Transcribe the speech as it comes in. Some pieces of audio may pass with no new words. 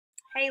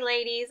Hey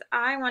ladies,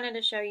 I wanted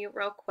to show you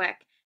real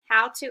quick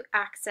how to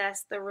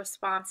access the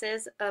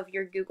responses of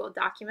your Google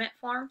document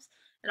forms,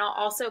 and I'll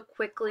also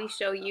quickly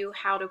show you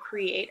how to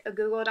create a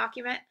Google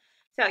document.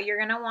 So you're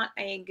going to want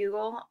a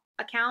Google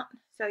account.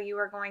 So you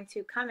are going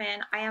to come in.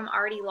 I am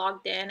already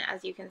logged in,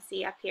 as you can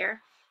see up here,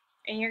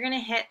 and you're going to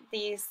hit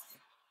these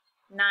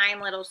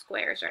 9 little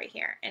squares right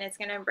here, and it's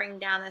going to bring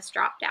down this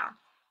drop down,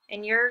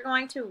 and you're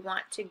going to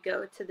want to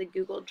go to the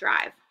Google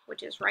Drive,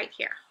 which is right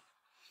here.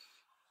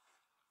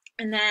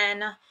 And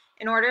then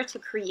in order to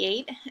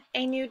create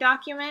a new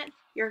document,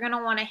 you're going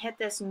to want to hit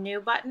this new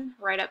button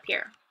right up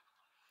here.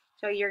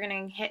 So you're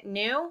going to hit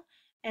new,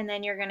 and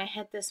then you're going to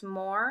hit this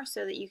more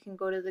so that you can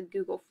go to the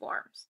Google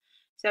Forms.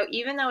 So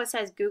even though it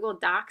says Google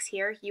Docs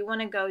here, you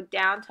want to go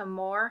down to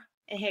more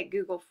and hit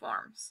Google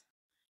Forms.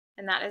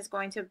 And that is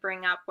going to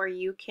bring up where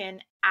you can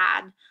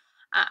add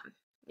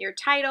your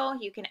title,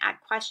 you can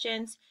add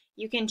questions,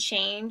 you can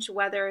change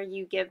whether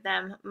you give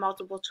them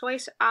multiple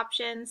choice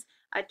options,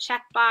 a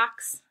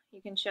checkbox.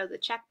 You can show the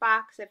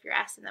checkbox if you're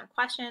asking them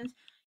questions.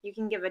 You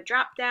can give a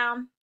drop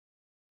down.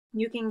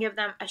 You can give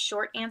them a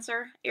short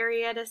answer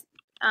area to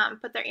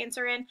put their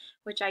answer in,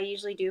 which I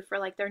usually do for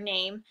like their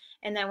name.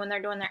 And then when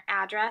they're doing their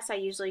address, I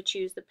usually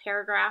choose the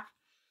paragraph.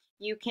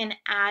 You can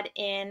add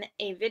in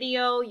a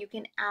video. You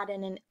can add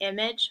in an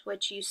image,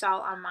 which you saw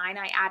on mine.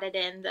 I added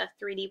in the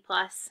 3D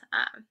Plus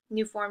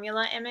new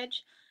formula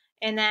image.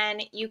 And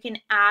then you can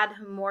add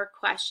more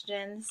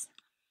questions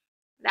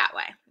that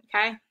way,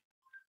 okay?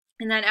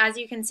 And then as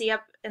you can see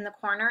up in the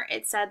corner,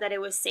 it said that it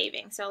was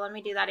saving. So let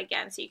me do that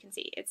again so you can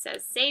see. It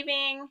says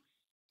saving,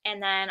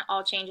 and then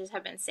all changes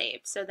have been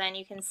saved. So then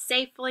you can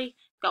safely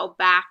go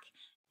back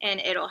and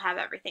it'll have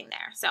everything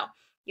there. So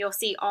you'll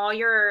see all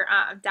your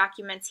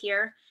documents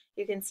here.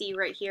 You can see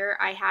right here,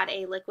 I had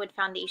a liquid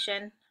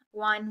foundation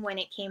one when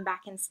it came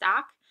back in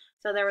stock.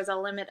 So there was a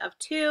limit of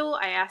 2.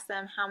 I asked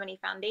them how many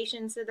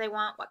foundations did they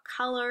want, what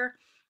color,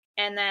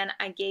 and then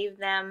I gave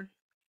them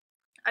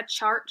a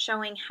chart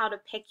showing how to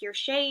pick your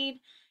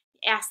shade,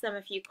 ask them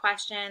a few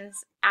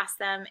questions, ask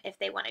them if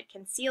they wanted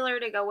concealer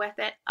to go with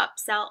it,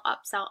 upsell,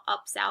 upsell,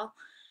 upsell.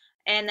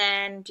 And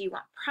then, do you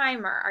want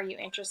primer? Are you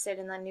interested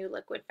in the new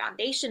liquid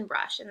foundation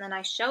brush? And then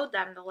I showed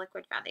them the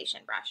liquid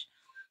foundation brush.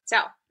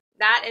 So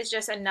that is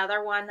just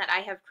another one that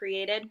I have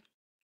created.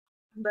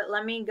 But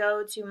let me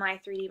go to my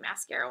 3D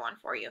mascara one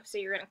for you. So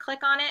you're going to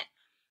click on it.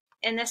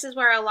 And this is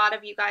where a lot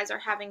of you guys are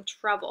having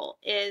trouble,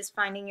 is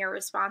finding your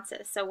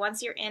responses. So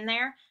once you're in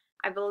there,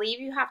 I believe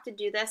you have to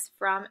do this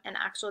from an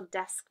actual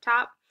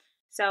desktop.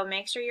 So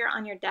make sure you're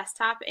on your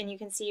desktop, and you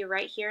can see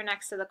right here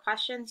next to the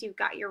questions, you've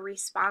got your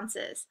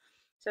responses.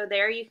 So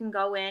there you can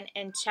go in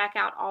and check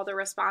out all the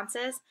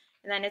responses,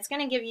 and then it's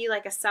going to give you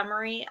like a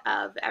summary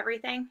of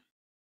everything.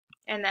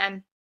 And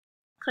then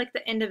click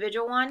the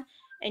individual one,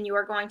 and you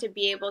are going to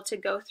be able to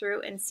go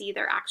through and see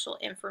their actual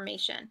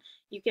information.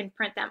 You can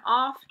print them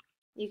off.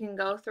 You can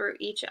go through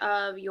each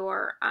of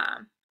your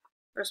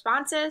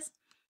responses.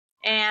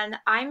 And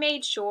I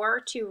made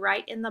sure to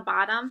write in the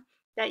bottom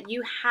that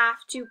you have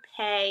to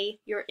pay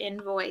your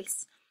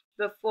invoice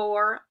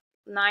before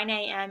 9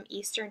 a.m.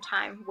 Eastern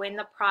Time when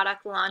the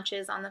product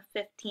launches on the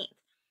 15th.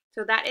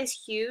 So that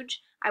is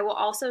huge. I will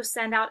also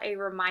send out a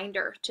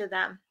reminder to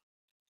them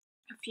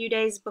a few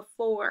days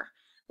before,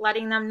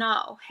 letting them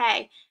know,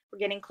 hey, we're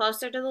getting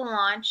closer to the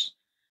launch.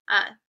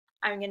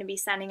 I'm going to be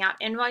sending out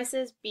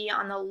invoices. Be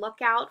on the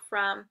lookout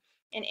from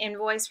an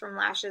invoice from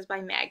Lashes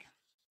by Meg.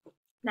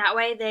 That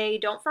way they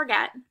don't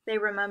forget, they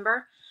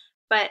remember.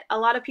 But a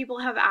lot of people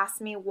have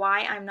asked me why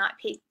I'm not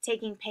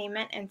taking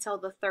payment until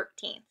the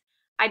 13th.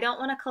 I don't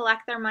want to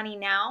collect their money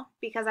now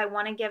because I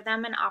want to give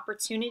them an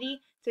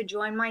opportunity to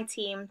join my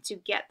team to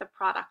get the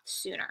product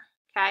sooner,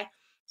 okay?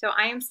 So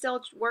I am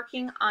still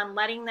working on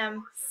letting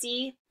them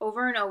see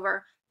over and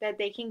over that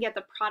they can get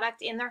the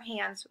product in their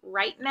hands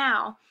right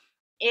now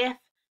if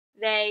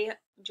they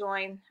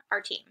join our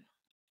team.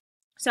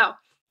 So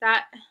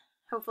that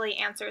hopefully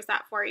answers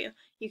that for you.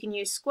 You can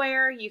use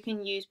Square, you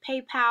can use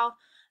PayPal,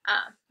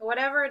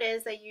 whatever it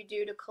is that you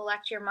do to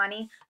collect your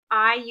money.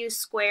 I use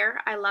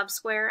Square. I love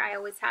Square. I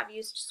always have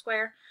used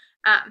Square.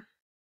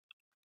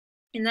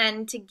 And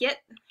then to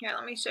get, here,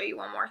 let me show you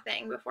one more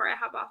thing before I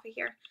hop off of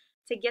here.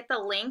 To get the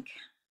link,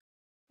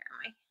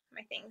 here,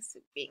 my thing's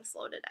being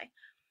slow today.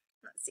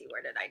 Let's see,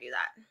 where did I do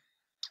that?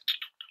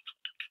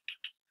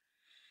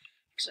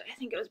 Actually, I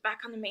think it was back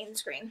on the main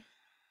screen.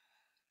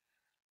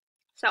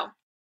 So,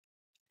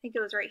 I think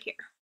it was right here.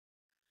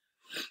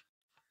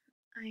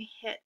 I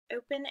hit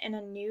open in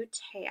a new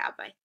tab,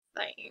 I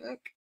think.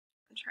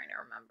 I'm trying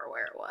to remember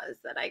where it was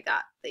that I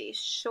got the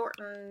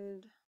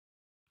shortened.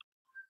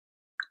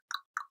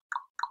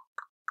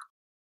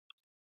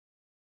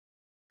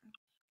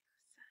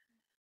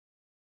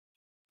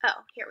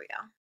 Oh, here we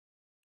go.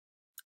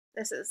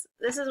 This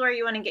is where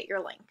you want to get your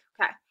link.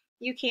 Okay.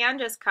 You can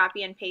just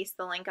copy and paste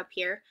the link up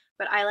here,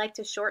 but I like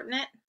to shorten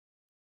it.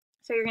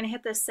 So you're going to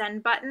hit the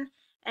send button,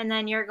 and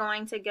then you're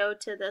going to go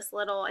to this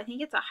little, I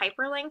think it's a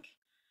hyperlink,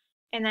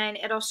 and then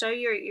it'll show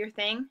you your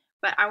thing,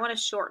 but I want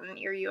to shorten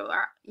your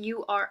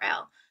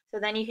URL. So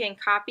then you can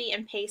copy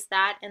and paste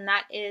that, and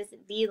that is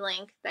the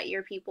link that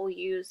your people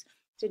use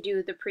to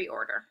do the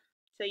pre-order.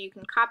 So you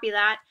can copy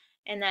that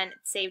and then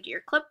it's saved to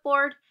your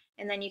clipboard,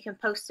 and then you can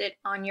post it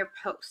on your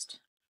post.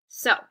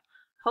 So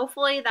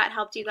hopefully that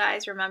helped you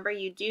guys. Remember,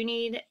 you do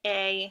need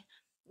a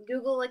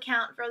Google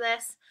account for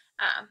this.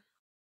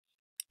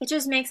 It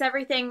just makes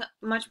everything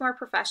much more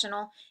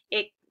professional.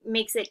 It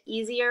makes it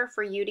easier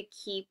for you to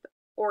keep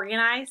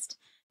organized.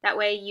 That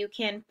way you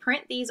can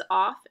print these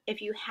off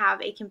if you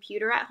have a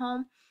computer at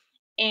home,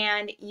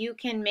 and you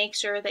can make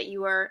sure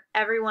that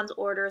everyone's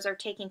orders are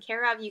taken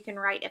care of. You can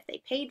write if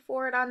they paid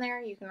for it on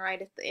there. You can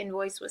write if the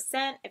invoice was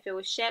sent, if it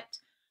was shipped.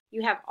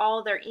 You have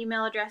all their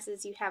email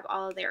addresses. You have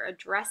all of their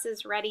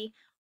addresses ready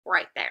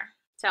right there.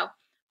 So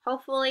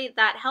hopefully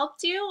that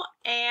helped you,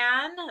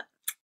 and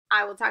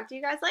I will talk to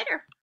you guys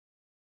later.